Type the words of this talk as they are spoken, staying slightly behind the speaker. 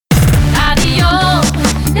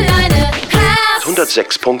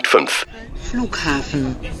106.5.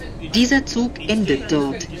 Flughafen. Dieser Zug endet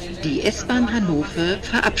dort. Die S-Bahn Hannover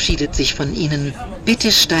verabschiedet sich von Ihnen.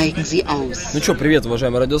 Bitte steigen Sie aus. Ну что, привет,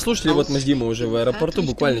 уважаемые радиослушатели. Вот мы с Димой уже в аэропорту.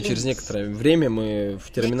 Буквально через некоторое время мы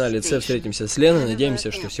в терминале С встретимся с Леной.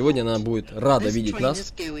 Надеемся, что сегодня она будет рада видеть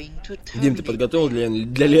нас. Дим, ты подготовил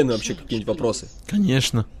для Лены вообще какие-нибудь вопросы?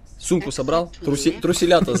 Конечно. Сумку собрал?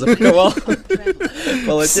 Труселята запаковал?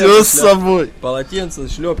 Все с собой. Полотенце,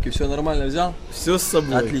 шлепки, все нормально взял? Все с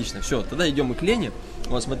собой. Отлично, все, тогда идем мы к Лене.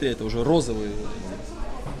 Вот смотри, это уже розовый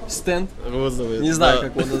стенд. Розовый. Не знаю,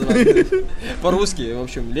 как его назвать. По-русски, в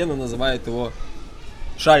общем, Лена называет его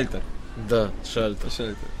шальтер. Да,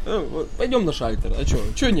 шальтер. Ну, вот, пойдем на шальтер. А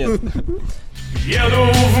чё нет?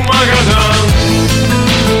 Еду в Магадан.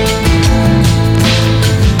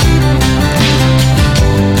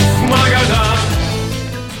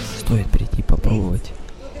 Стоит прийти попробовать.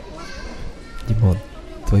 Димон,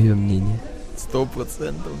 твое мнение?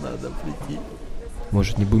 100% надо прийти.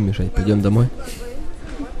 Может, не будем мешать, пойдем домой?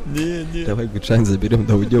 Не. Давай гудшайн заберем,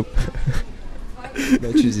 да уйдем. Да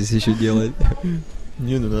что здесь еще делать?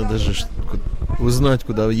 Не, ну надо же узнать,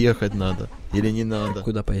 куда ехать надо. Или не надо.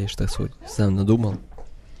 Куда поедешь, так свой? Сам надумал?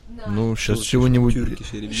 Ну, сейчас чего-нибудь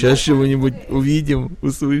увидим,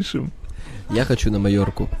 услышим. Я хочу на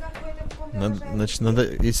Майорку. Надо,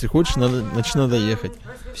 если хочешь, надо ехать.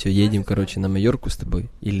 Все, едем, короче, на Майорку с тобой.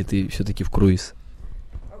 Или ты все-таки в круиз?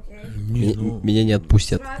 Меня не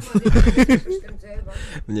отпустят.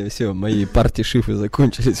 Мне все, мои парти-шифы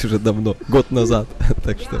закончились уже давно, год назад.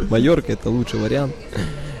 Так что Майорка — это лучший вариант.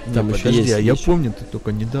 Там еще подожди, есть. Я помню, ты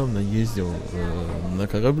только недавно ездил на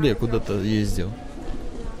корабле, куда-то ездил.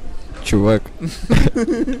 Чувак,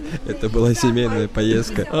 это была семейная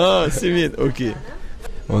поездка. Семейная, окей.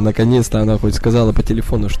 Наконец-то она хоть сказала по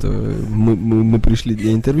телефону, что мы пришли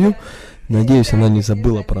для интервью. Надеюсь, она не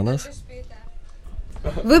забыла про нас.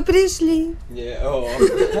 Вы пришли?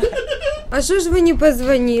 А что ж вы не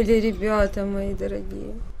позвонили, ребята мои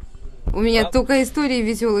дорогие? У меня только истории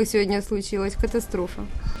веселых сегодня случилась, катастрофа.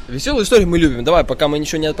 Веселые истории мы любим. Давай, пока мы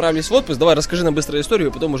ничего не отправились в отпуск, давай расскажи нам быстро историю,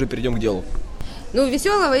 и потом уже перейдем к делу. Ну,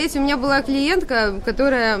 веселого есть. У меня была клиентка,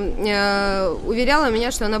 которая уверяла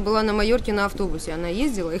меня, что она была на Майорке на автобусе. Она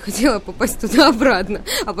ездила и хотела попасть туда-обратно.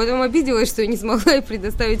 А потом обиделась, что я не смогла ей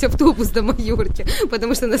предоставить автобус до Майорки,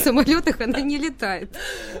 потому что на самолетах она не летает.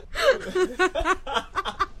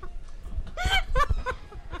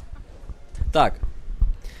 Так.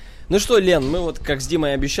 Ну что, Лен, мы вот как с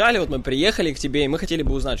Димой обещали, вот мы приехали к тебе, и мы хотели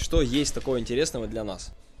бы узнать, что есть такого интересного для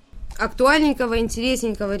нас. Актуальненького,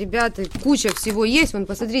 интересненького, ребята, куча всего есть. Вон,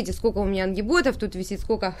 посмотрите, сколько у меня ангиботов тут висит,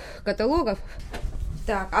 сколько каталогов.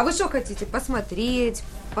 Так, а вы что хотите? Посмотреть,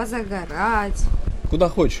 позагорать? Куда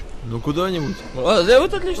хочешь. Ну, куда-нибудь. Да,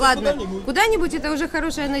 вот отлично, ладно, куда-нибудь это уже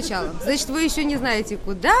хорошее начало. Значит, вы еще не знаете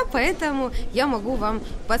куда, поэтому я могу вам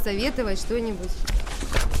посоветовать что-нибудь.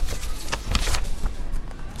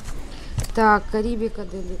 Так, Карибика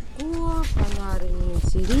далеко, Канары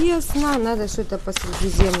неинтересно. Надо что-то по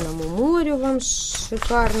Средиземному морю вам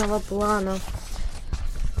шикарного плана.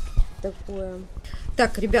 Такое.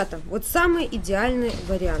 Так, ребята, вот самый идеальный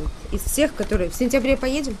вариант из всех, которые... В сентябре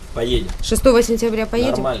поедем? Поедем. 6 сентября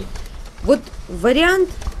поедем? Нормально. Вот вариант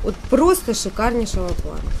вот просто шикарнейшего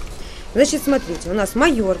плана. Значит, смотрите, у нас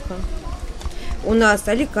Майорка, у нас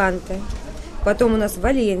Аликанте, потом у нас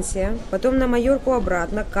Валенсия, потом на Майорку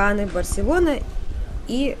обратно, Каны, Барселона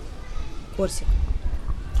и Корсика.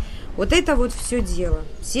 Вот это вот все дело.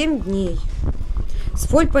 7 дней. С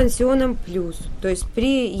фоль-пансионом плюс. То есть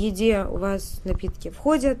при еде у вас напитки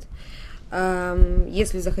входят.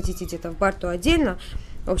 Если захотите где-то в бар, то отдельно.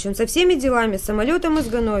 В общем, со всеми делами, с самолетом из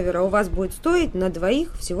Ганновера у вас будет стоить на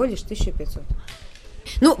двоих всего лишь 1500.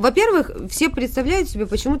 Ну, во-первых, все представляют себе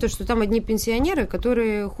почему-то, что там одни пенсионеры,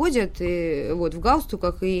 которые ходят и, вот, в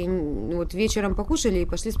галстуках и вот вечером покушали и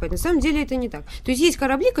пошли спать. На самом деле это не так. То есть есть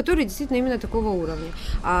корабли, которые действительно именно такого уровня.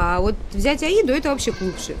 А вот взять Аиду, это вообще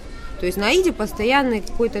клуб шик. То есть на Аиде постоянный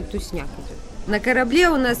какой-то тусняк идет. На корабле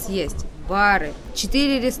у нас есть бары,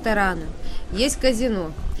 4 ресторана, есть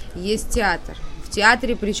казино, есть театр. В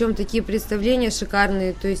театре, причем такие представления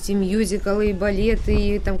шикарные, то есть и мюзиклы, и балеты,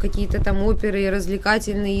 и там какие-то там оперы, и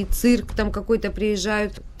развлекательные, и цирк там какой-то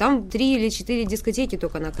приезжают. Там 3 или 4 дискотеки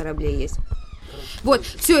только на корабле есть. Вот,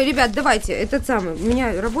 все, ребят, давайте, этот самый, у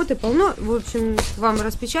меня работы полно, в общем, вам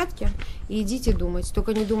распечатки, и идите думать.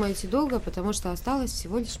 Только не думайте долго, потому что осталось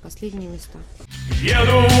всего лишь последние места.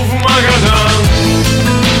 Еду в Магадан.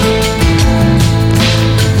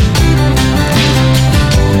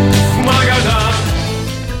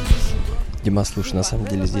 Дима, слушай, на самом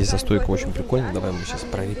деле здесь за стойкой очень прикольно. Давай мы сейчас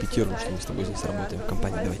прорепетируем, что мы с тобой здесь работаем в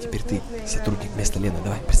компании. Давай, теперь ты сотрудник вместо Лены.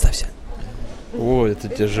 Давай, представься. О, это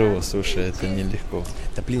тяжело, слушай, это нелегко.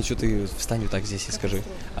 Да блин, что ты встань вот так здесь и скажи.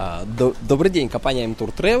 Добрый день, компания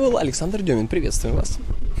M-Tour Travel, Александр Демин, приветствуем вас.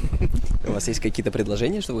 У вас есть какие-то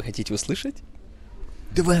предложения, что вы хотите услышать?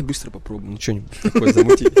 Давай быстро попробуем, что-нибудь такое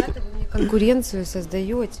замутить. Конкуренцию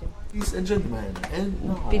создаете.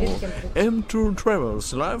 M-Tour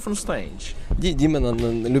Travels, live on stage. Дима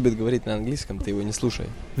любит говорить на английском, ты его не слушай.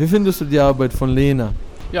 Wie findest du die Arbeit von Lena?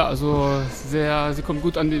 Ja, also sie kommt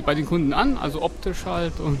gut bei den Kunden an, also optisch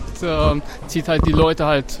halt und zieht halt die Leute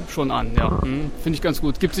halt schon an, ja. Finde ich ganz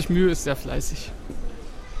gut, gibt sich Mühe, ist sehr fleißig.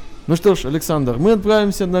 Ну что ж, Александр, мы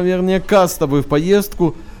отправимся наверняка с тобой в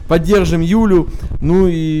поездку, поддержим Юлю. Ну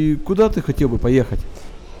и куда ты хотел бы поехать?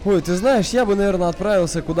 Ой, ты знаешь, я бы, наверное,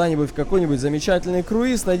 отправился куда-нибудь в какой-нибудь замечательный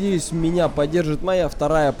круиз. Надеюсь, меня поддержит моя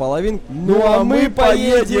вторая половинка. Ну а мы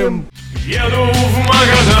поедем! Еду в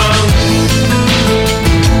Магадан.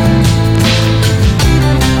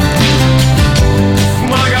 В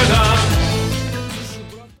Магадан.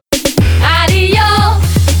 Radio,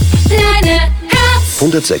 deine Herz.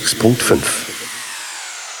 106.5